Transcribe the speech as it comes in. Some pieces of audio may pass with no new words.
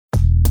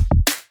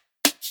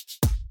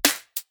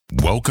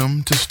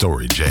Welcome to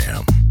Story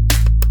Jam.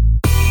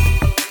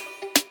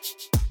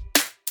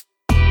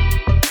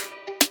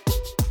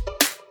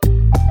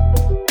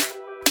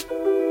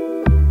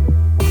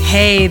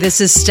 Hey, this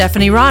is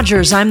Stephanie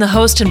Rogers. I'm the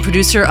host and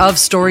producer of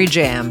Story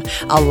Jam,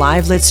 a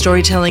live-lit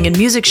storytelling and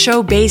music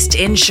show based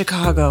in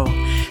Chicago.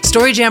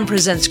 Story Jam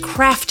presents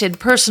crafted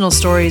personal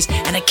stories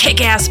and a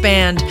kick-ass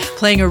band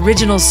playing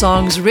original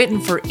songs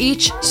written for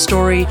each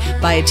story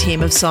by a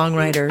team of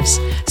songwriters.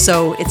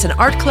 So it's an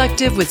art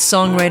collective with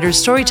songwriters,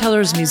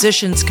 storytellers,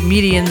 musicians,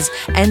 comedians,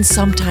 and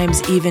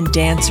sometimes even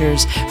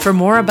dancers. For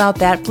more about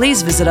that,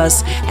 please visit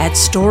us at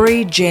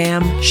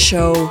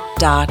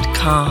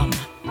storyjamshow.com.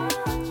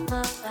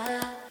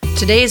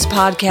 Today's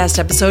podcast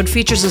episode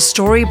features a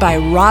story by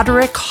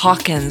Roderick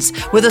Hawkins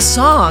with a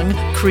song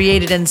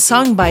created and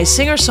sung by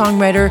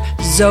singer-songwriter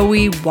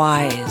Zoe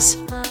Wise.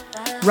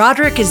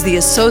 Roderick is the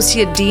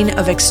Associate Dean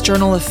of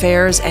External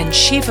Affairs and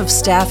Chief of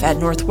Staff at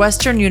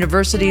Northwestern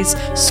University's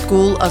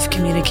School of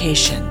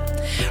Communication.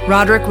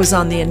 Roderick was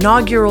on the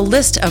inaugural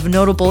list of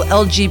notable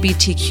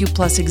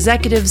LGBTQ+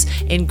 executives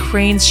in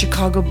Crain's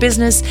Chicago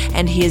business,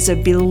 and he is a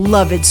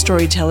beloved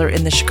storyteller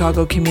in the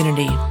Chicago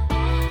community.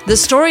 The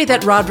story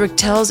that Roderick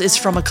tells is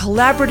from a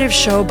collaborative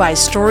show by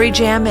Story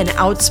Jam and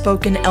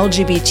Outspoken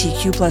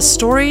LGBTQ+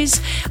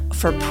 Stories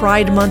for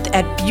Pride Month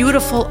at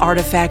beautiful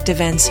Artifact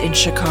events in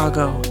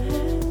Chicago.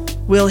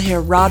 We'll hear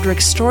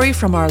Roderick's story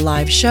from our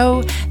live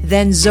show,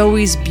 then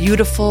Zoe's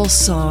beautiful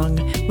song,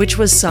 which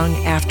was sung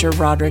after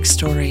Roderick's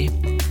story.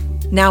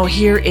 Now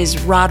here is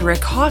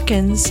Roderick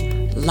Hawkins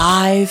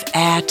live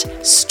at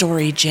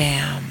Story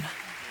Jam.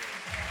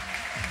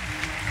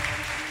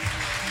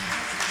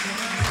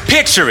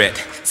 Picture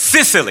it.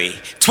 Sicily,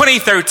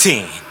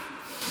 2013.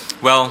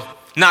 Well,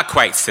 not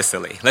quite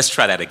Sicily. Let's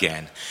try that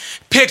again.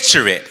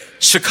 Picture it,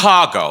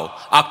 Chicago,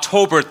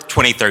 October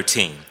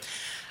 2013.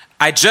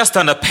 I just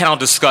done a panel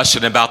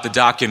discussion about the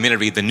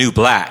documentary The New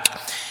Black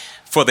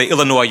for the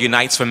Illinois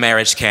Unites for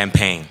Marriage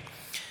campaign.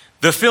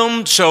 The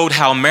film showed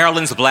how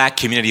Maryland's black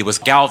community was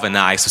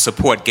galvanized to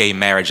support gay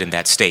marriage in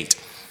that state.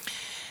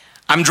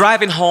 I'm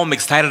driving home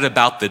excited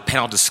about the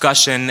panel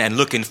discussion and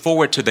looking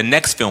forward to the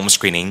next film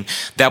screening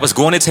that was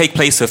going to take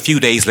place a few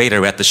days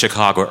later at the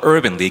Chicago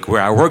Urban League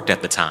where I worked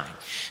at the time.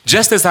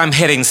 Just as I'm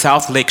heading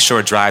South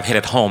Lakeshore Drive,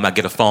 headed home, I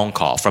get a phone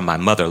call from my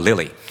mother,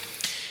 Lily.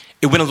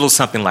 It went a little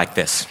something like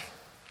this.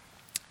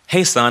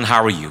 Hey son,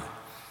 how are you?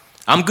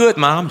 I'm good,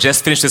 Mom.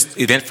 Just finished this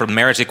event for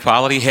marriage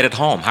equality, headed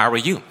home. How are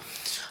you?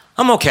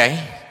 I'm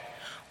okay.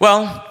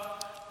 Well,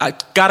 I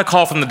got a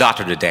call from the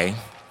doctor today,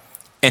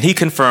 and he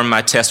confirmed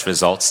my test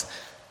results.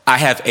 I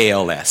have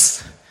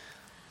ALS,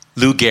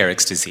 Lou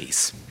Gehrig's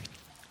disease.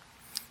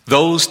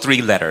 Those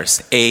three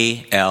letters,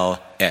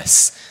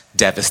 ALS,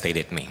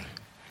 devastated me.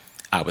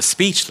 I was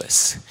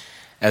speechless.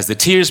 As the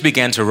tears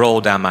began to roll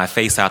down my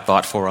face, I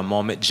thought for a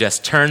moment,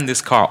 just turn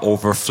this car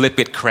over, flip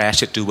it,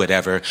 crash it, do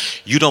whatever.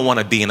 You don't want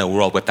to be in a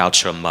world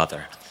without your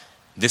mother.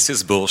 This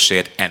is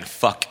bullshit, and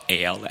fuck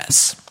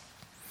ALS.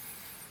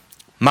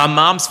 My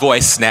mom's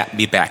voice snapped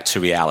me back to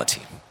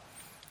reality.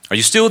 Are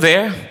you still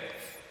there?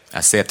 I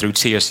said through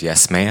tears,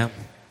 yes, ma'am.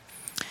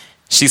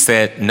 She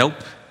said, nope,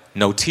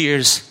 no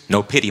tears,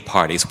 no pity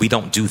parties. We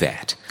don't do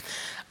that.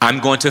 I'm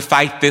going to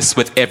fight this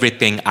with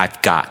everything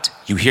I've got.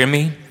 You hear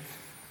me?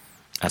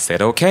 I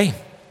said, okay.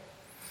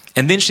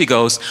 And then she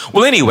goes,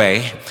 well,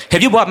 anyway,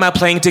 have you bought my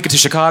plane ticket to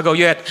Chicago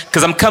yet?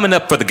 Because I'm coming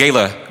up for the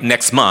gala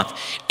next month,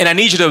 and I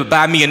need you to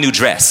buy me a new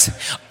dress.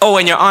 Oh,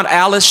 and your Aunt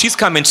Alice, she's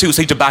coming too,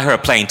 so you need to buy her a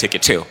plane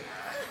ticket too.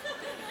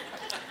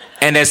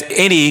 And as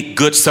any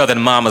good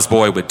Southern mama's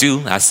boy would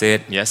do, I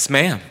said, yes,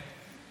 ma'am.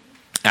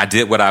 I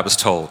did what I was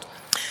told.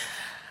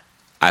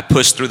 I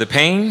pushed through the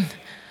pain,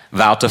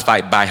 vowed to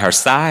fight by her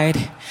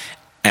side,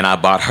 and I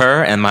bought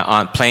her and my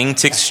aunt plane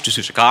tickets to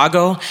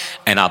Chicago,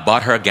 and I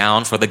bought her a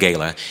gown for the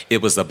gala.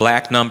 It was a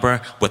black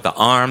number with the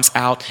arms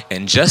out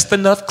and just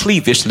enough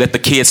cleavage to let the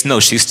kids know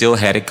she still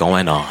had it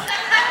going on.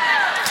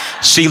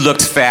 She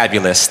looked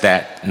fabulous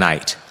that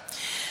night.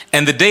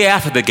 And the day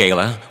after the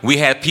gala, we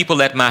had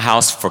people at my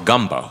house for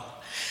gumbo.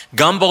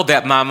 Gumbo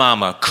that my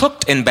mama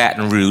cooked in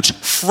Baton Rouge,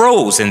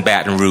 froze in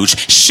Baton Rouge,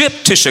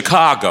 shipped to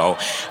Chicago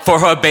for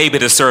her baby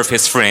to serve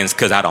his friends,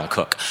 because I don't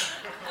cook.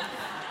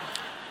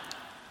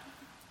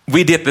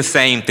 We did the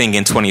same thing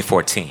in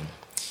 2014.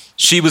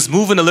 She was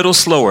moving a little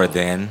slower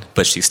then,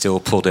 but she still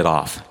pulled it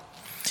off.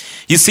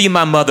 You see,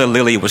 my mother,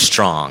 Lily, was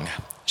strong.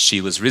 She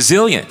was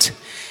resilient.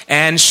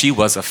 And she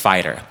was a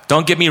fighter.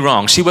 Don't get me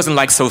wrong, she wasn't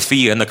like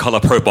Sophia in The Color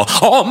Purple.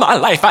 All my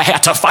life I had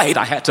to fight.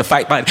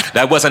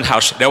 That wasn't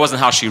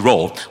how she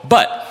rolled.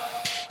 But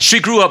she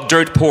grew up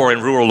dirt poor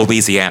in rural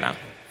Louisiana.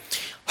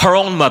 Her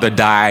own mother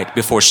died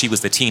before she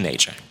was a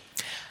teenager.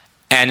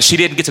 And she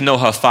didn't get to know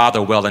her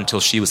father well until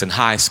she was in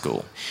high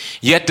school.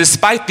 Yet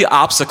despite the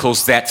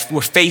obstacles that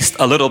faced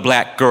a little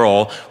black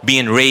girl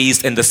being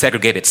raised in the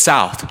segregated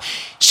South,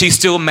 she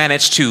still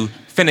managed to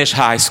finish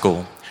high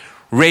school,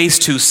 raise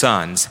 2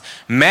 sons,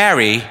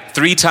 marry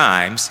 3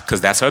 times, because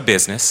that's her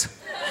business,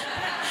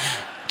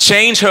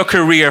 change her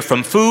career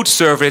from food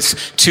service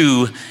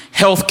to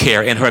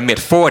healthcare in her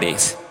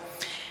mid-40s.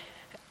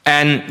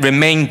 and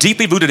remained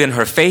deeply rooted in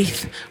her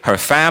faith, her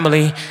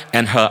family,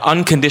 and her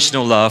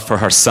unconditional love for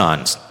her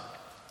sons.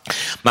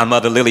 My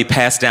mother Lily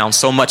passed down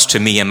so much to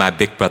me and my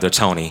big brother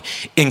Tony,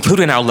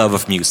 including our love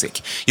of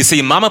music. You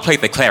see, Mama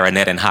played the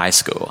clarinet in high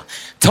school.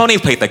 Tony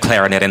played the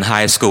clarinet in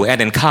high school and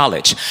in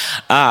college.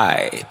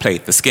 I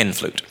played the skin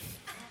flute.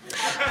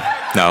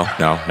 No.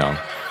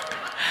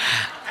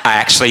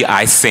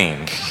 I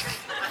sing.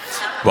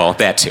 Well,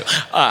 that too.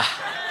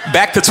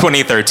 Back to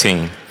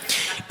 2013.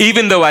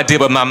 Even though I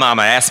did what my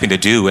mama asked me to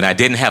do and I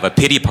didn't have a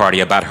pity party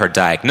about her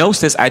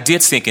diagnosis, I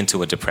did sink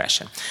into a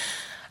depression.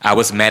 I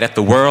was mad at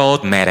the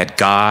world, mad at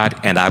God,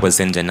 and I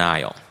was in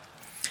denial.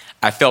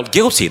 I felt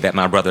guilty that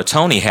my brother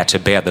Tony had to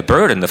bear the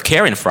burden of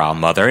caring for our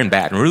mother in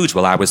Baton Rouge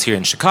while I was here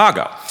in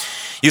Chicago.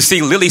 You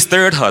see, Lily's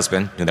third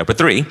husband, number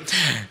 3,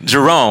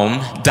 Jerome,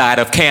 died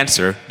of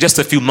cancer just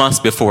a few months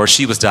before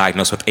she was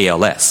diagnosed with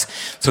ALS.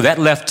 So that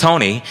left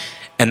Tony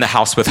in the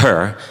house with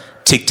her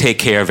to take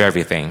care of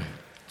everything.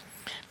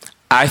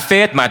 I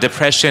fed my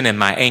depression and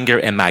my anger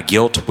and my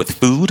guilt with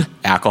food,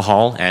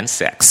 alcohol, and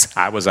sex.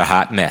 I was a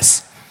hot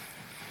mess.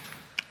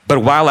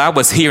 But while I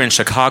was here in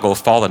Chicago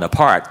falling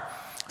apart,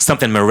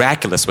 something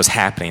miraculous was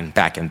happening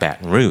back in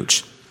Baton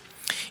Rouge.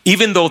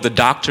 Even though the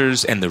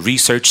doctors and the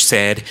research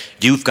said,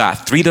 you've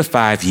got 3 to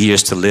 5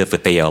 years to live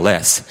with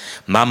ALS,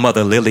 my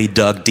mother Lily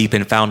dug deep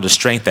and found a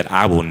strength that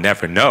I will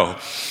never know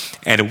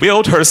and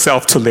willed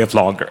herself to live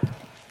longer.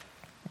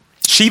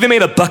 She even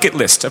made a bucket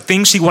list of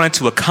things she wanted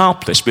to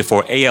accomplish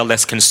before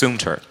ALS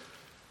consumed her.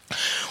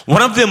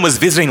 One of them was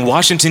visiting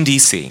Washington,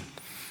 D.C.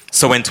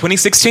 So in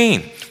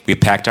 2016, we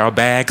packed our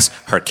bags,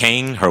 her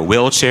cane, her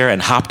wheelchair,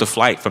 and hopped a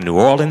flight from New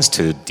Orleans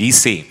to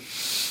D.C.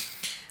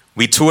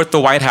 We toured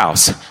the White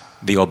House,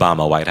 the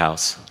Obama White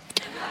House.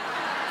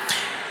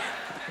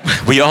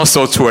 We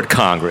also toured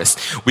Congress.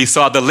 We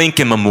saw the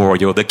Lincoln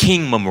Memorial, the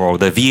King Memorial,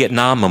 the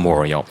Vietnam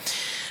Memorial.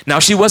 Now,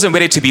 she wasn't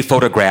ready to be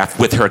photographed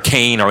with her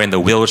cane or in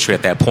the wheelchair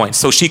at that point,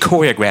 so she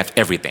choreographed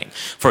everything.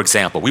 For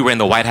example, we were in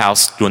the White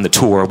House doing the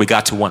tour. We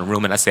got to one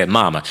room, and I said,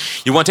 Mama,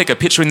 you want to take a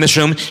picture in this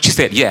room? She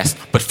said, yes,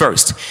 but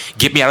first,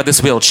 get me out of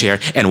this wheelchair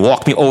and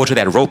walk me over to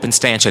that rope and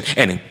stanchion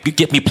and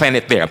get me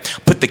planted there.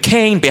 Put the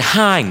cane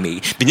behind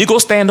me. Then you go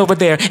stand over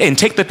there and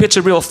take the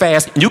picture real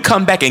fast, and you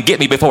come back and get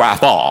me before I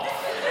fall.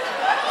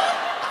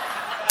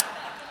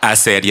 I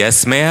said,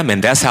 yes, ma'am,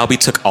 and that's how we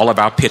took all of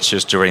our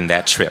pictures during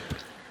that trip.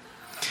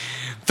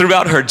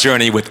 Throughout her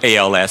journey with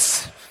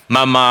ALS,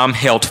 my mom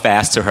held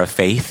fast to her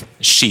faith.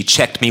 She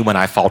checked me when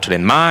I faltered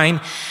in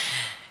mine.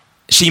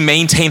 She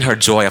maintained her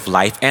joy of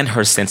life and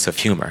her sense of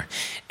humor.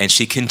 And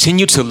she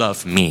continued to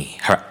love me,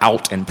 her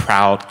out and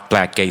proud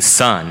black gay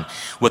son,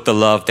 with the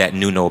love that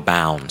knew no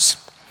bounds.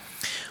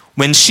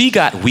 When she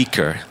got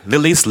weaker,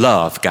 Lily's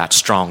love got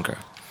stronger.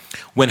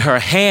 When her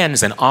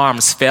hands and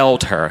arms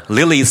failed her,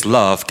 Lily's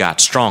love got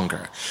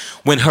stronger.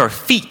 When her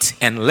feet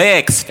and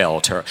legs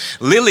failed her,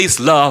 Lily's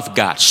love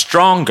got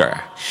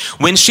stronger.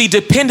 When she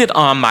depended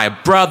on my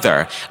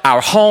brother,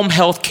 our home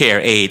health care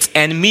aides,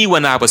 and me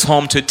when I was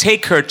home to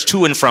take her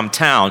to and from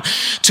town,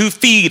 to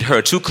feed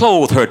her, to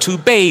clothe her, to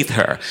bathe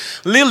her,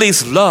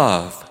 Lily's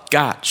love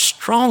got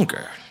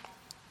stronger.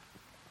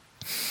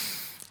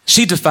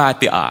 She defied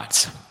the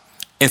odds.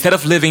 Instead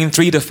of living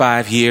 3 to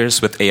 5 years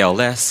with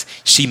ALS,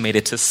 she made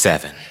it to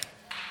 7.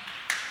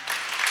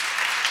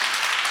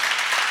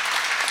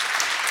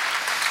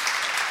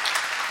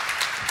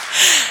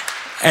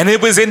 And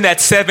it was in that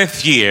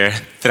 7th year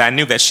that I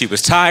knew that she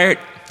was tired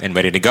and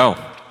ready to go.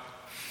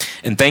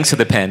 And thanks to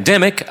the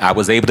pandemic, I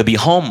was able to be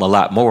home a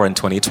lot more in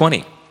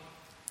 2020.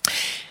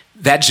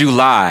 That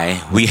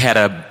July, we had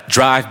a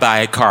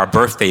drive-by car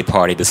birthday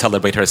party to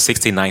celebrate her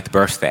 69th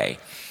birthday.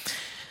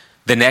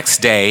 The next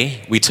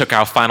day, we took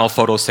our final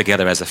photos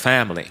together as a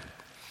family.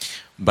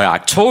 By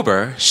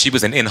October, she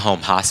was in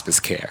in-home hospice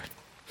care.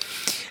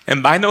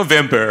 And by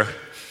November,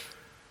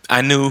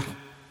 I knew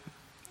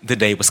the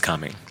day was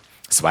coming.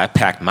 So I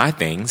packed my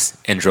things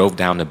and drove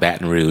down to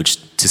Baton Rouge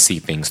to see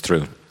things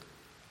through.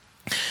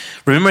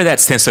 Remember that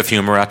sense of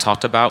humor I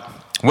talked about?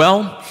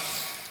 Well,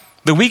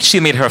 the week she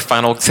said her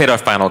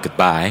final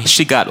goodbye,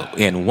 she got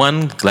in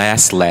one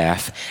last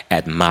laugh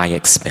at my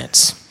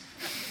expense.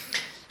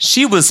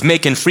 She was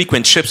making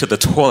frequent trips to the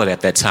toilet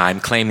at that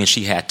time, claiming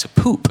she had to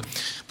poop,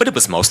 but it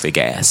was mostly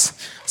gas.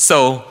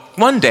 So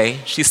one day,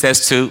 she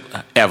says to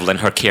Evelyn,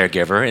 her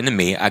caregiver, and to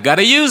me, I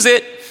gotta use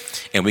it.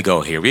 And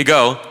here we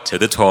go, to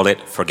the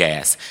toilet for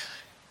gas.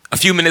 A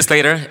few minutes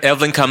later,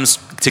 Evelyn comes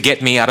to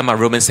get me out of my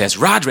room and says,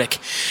 Roderick,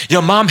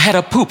 your mom had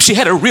a poop. She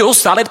had a real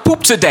solid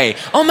poop today.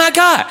 Oh my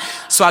God.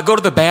 So I go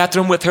to the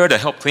bathroom with her to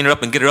help clean her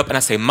up and get her up. And I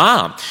say,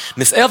 Mom,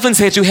 Miss Evelyn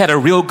said you had a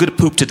real good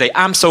poop today.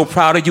 I'm so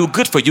proud of you.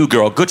 Good for you,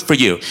 girl. Good for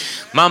you.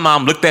 My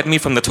mom looked at me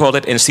from the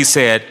toilet and she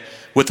said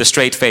with a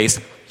straight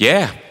face,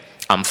 yeah,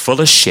 I'm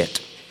full of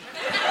shit.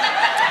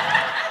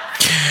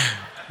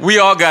 We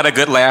all got a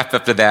good laugh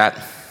after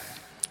that.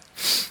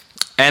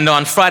 And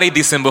on Friday,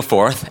 December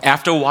 4th,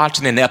 after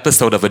watching an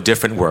episode of A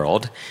Different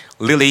World,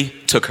 Lily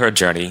took her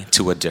journey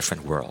to a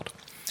different world.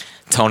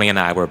 Tony and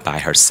I were by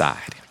her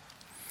side.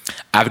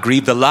 I've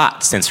grieved a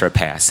lot since her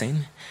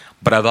passing,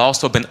 but I've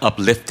also been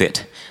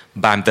uplifted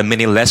by the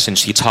many lessons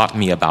she taught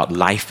me about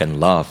life and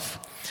love.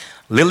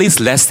 Lily's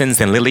lessons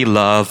and Lily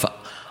love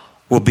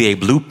will be a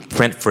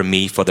blueprint for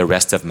me for the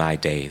rest of my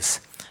days,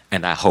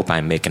 and I hope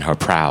I'm making her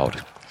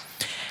proud.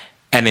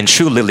 And in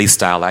true Lily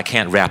style, I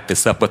can't wrap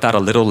this up without a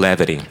little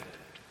levity.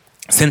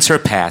 Since her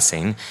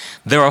passing,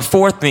 there are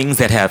 4 things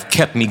that have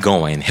kept me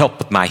going, helped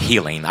with my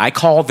healing. I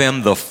call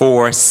them the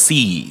 4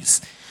 C's.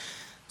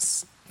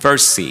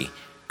 First C,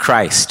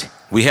 Christ.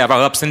 We have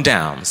our ups and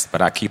downs,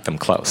 but I keep them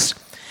close.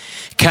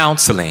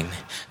 Counseling,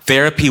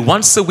 therapy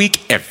once a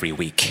week, every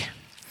week.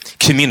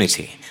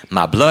 Community,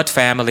 my blood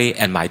family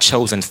and my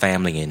chosen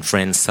family and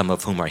friends, some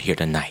of whom are here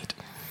tonight.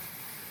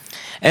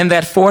 And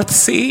that 4th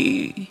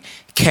C,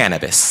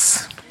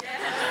 cannabis.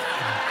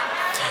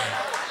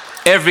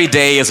 Every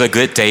day is a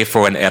good day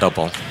for an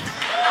edible.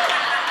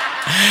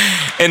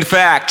 In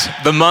fact,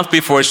 the month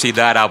before she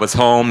died, I was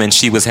home and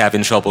she was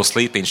having trouble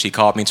sleeping. She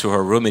called me to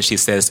her room and she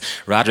says,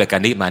 "Roderick, I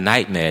need my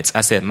night meds."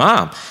 I said,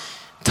 "Mom,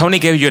 Tony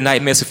gave you your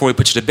night meds before we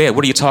put you to bed.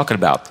 What are you talking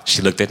about?"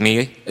 She looked at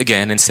me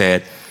again and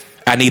said,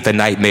 "I need the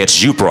night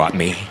meds you brought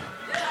me."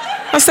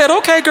 I said,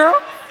 "Okay, girl."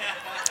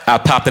 I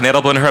popped an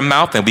edible in her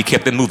mouth and we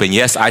kept it moving.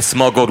 Yes, I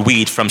smuggled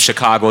weed from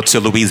Chicago to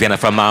Louisiana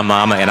from my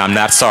mama, and I'm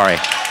not sorry.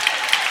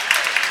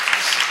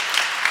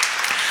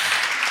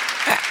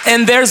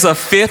 And there's a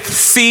 5th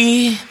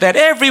C that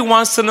every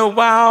once in a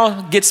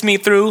while gets me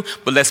through.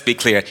 But let's be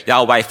clear.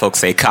 Y'all white folks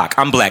say cock.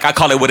 I'm black. I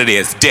call it what it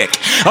is, dick.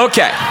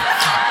 Okay.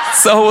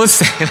 So we'll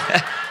say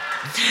that.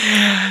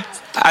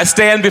 I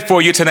stand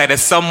before you tonight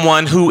as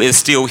someone who is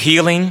still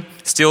healing,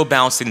 still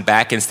bouncing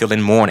back, and still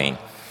in mourning.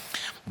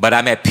 But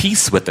I'm at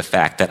peace with the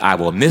fact that I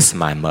will miss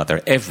my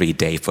mother every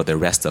day for the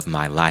rest of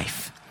my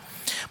life.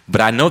 But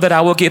I know that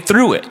I will get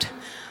through it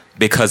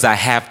because I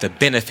have the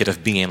benefit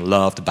of being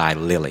loved by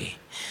Lily.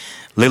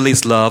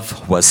 Lily's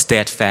love was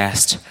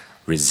steadfast,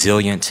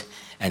 resilient,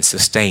 and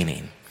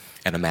sustaining.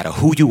 And no matter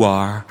who you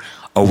are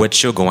or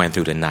what you're going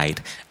through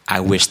tonight, I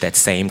wish that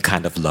same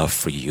kind of love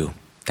for you.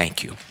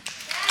 Thank you.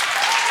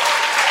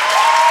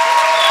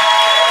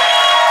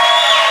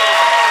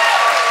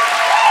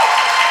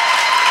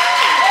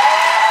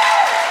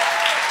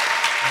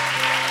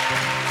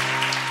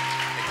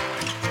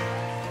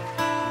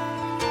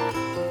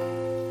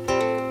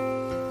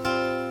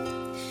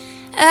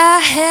 I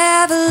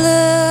have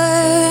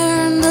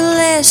learned the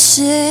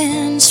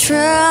lessons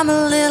from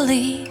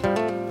Lily.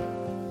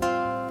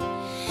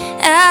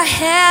 I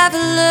have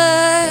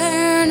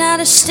learned how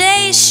to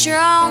stay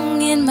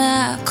strong in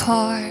my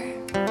car.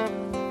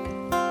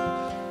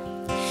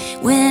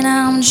 When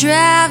I'm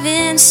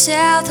driving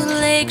south of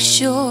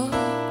Lakeshore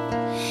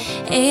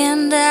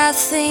and I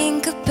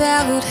think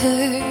about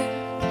her,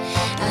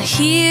 I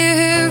hear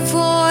her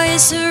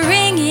voice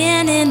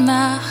ringing in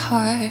my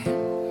heart.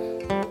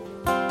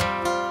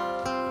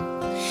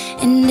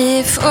 And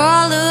if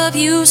all of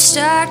you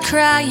start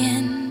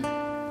crying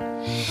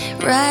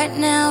right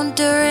now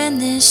during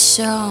this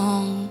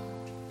song,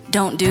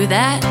 don't do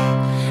that.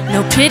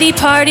 No pity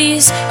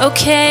parties,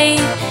 okay?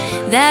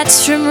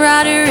 That's from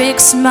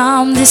Roderick's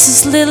mom. This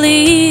is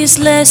Lily's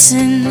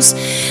lessons.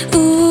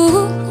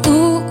 Ooh,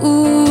 ooh,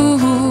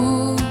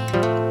 ooh.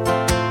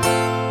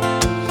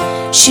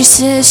 She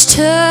says,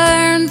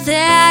 turn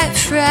that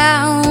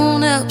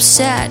frown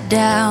upside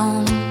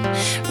down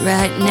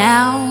right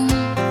now.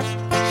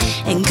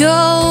 And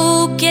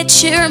go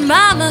get your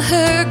mama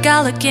her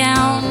gala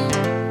gown.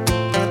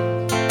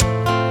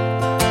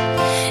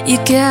 You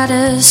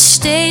gotta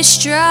stay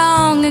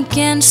strong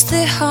against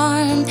the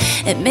harm,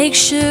 and make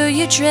sure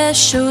your dress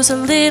shows a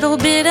little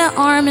bit of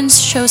arm and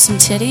show some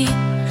titty.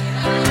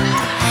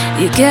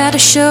 You gotta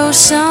show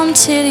some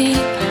titty.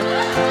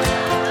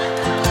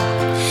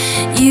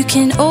 You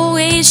can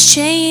always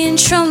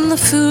change from the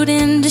food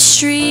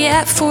industry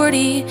at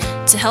 40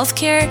 to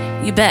healthcare,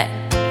 you bet.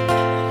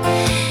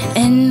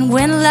 And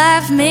when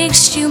life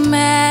makes you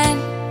mad,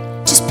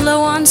 just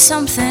blow on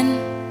something,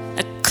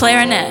 a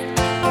clarinet.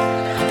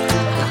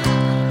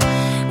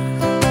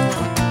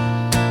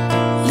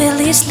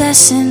 Lily's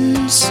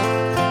lessons.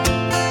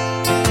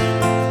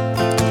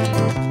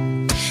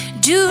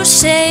 Do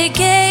say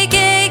gay,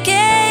 gay,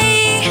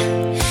 gay.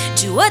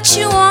 Do what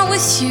you want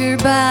with your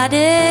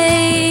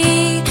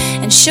body,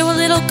 and show a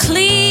little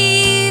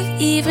cleave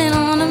even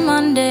on a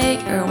Monday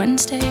or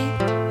Wednesday.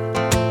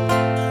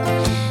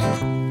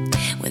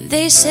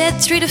 They said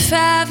 3 to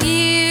 5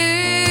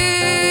 years,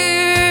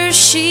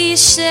 she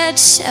said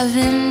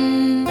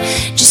 7.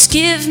 Just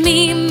give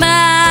me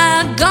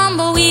my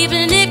gumbo,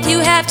 even if you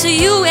have to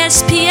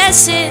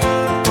USPS it.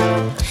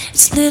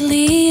 It's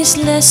Lily's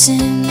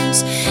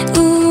lessons.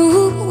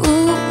 Ooh,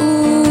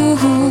 ooh,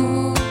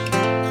 ooh.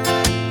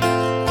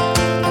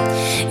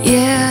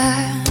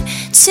 Yeah,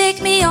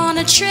 take me on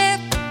a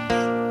trip.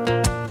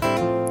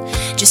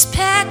 Just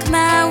pack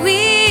my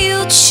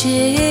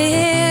wheelchair.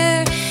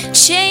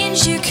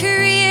 Change your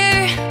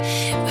career.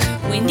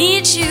 We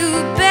need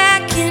you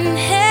back in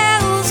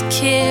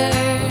healthcare.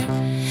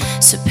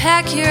 So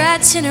pack your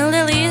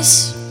itinerary,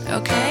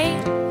 okay?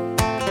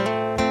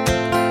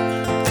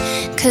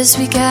 'cause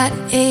we got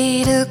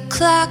 8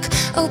 o'clock,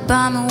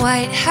 Obama,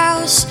 White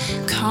House,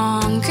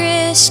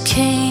 Congress,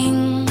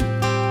 King.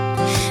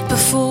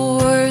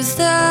 Before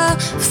the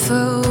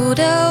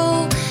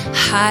photo,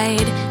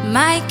 hide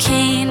my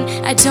cane.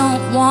 I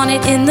don't want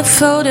it in the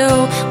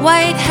photo.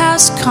 White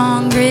House,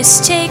 Congress,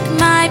 take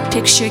my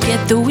picture,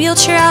 get the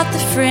wheelchair out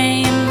the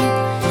frame.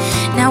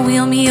 Now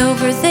wheel me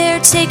over there,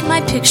 take my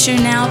picture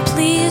now,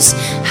 please.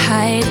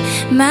 Hide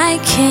my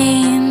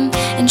cane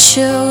and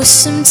show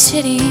some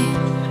titty.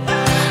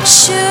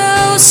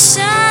 Show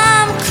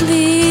some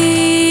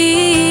cleave.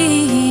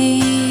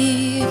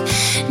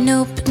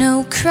 Nope,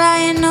 no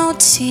crying, no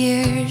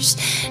tears.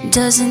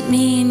 Doesn't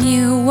mean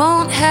you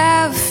won't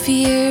have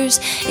fears.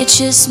 It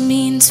just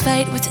means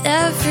fight with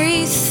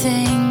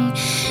everything.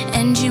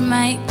 And you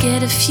might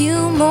get a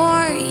few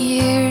more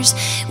years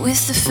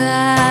with the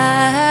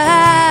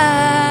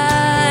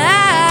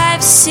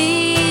 5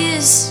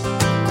 C's.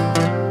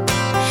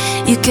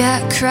 You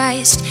got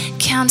Christ,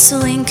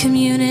 counseling,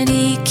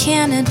 community,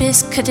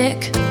 cannabis,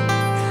 Kadik.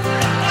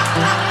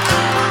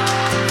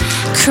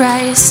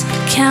 Christ,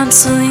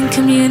 counseling,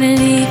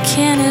 community,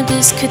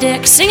 cannabis,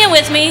 Kadik. Sing it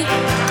with me.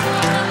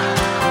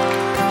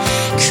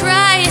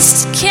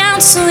 Christ,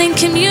 counseling,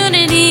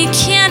 community,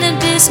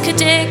 cannabis,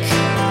 Kadik.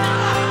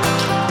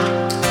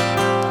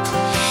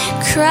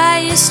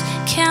 Christ,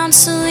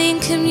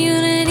 counseling,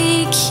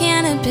 community,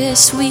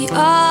 cannabis. We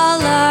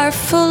all are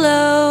full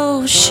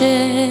of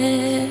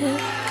shit.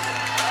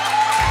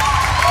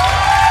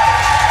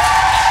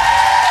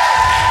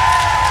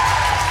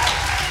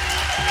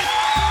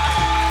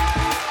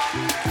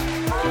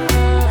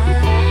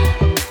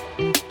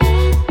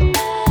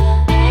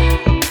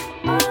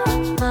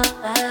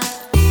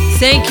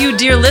 Thank you,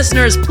 dear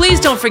listeners. Please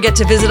don't forget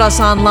to visit us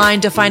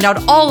online to find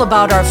out all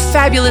about our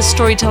fabulous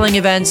storytelling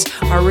events,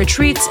 our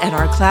retreats, and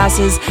our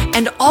classes.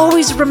 And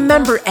always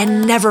remember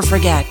and never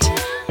forget,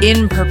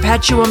 in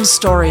perpetuum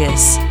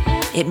storius.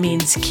 It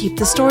means keep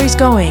the stories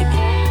going.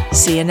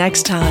 See you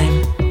next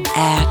time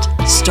at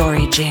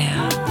Story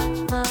Jam.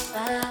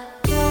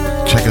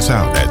 Check us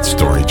out at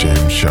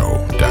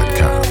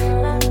storyjamshow.com.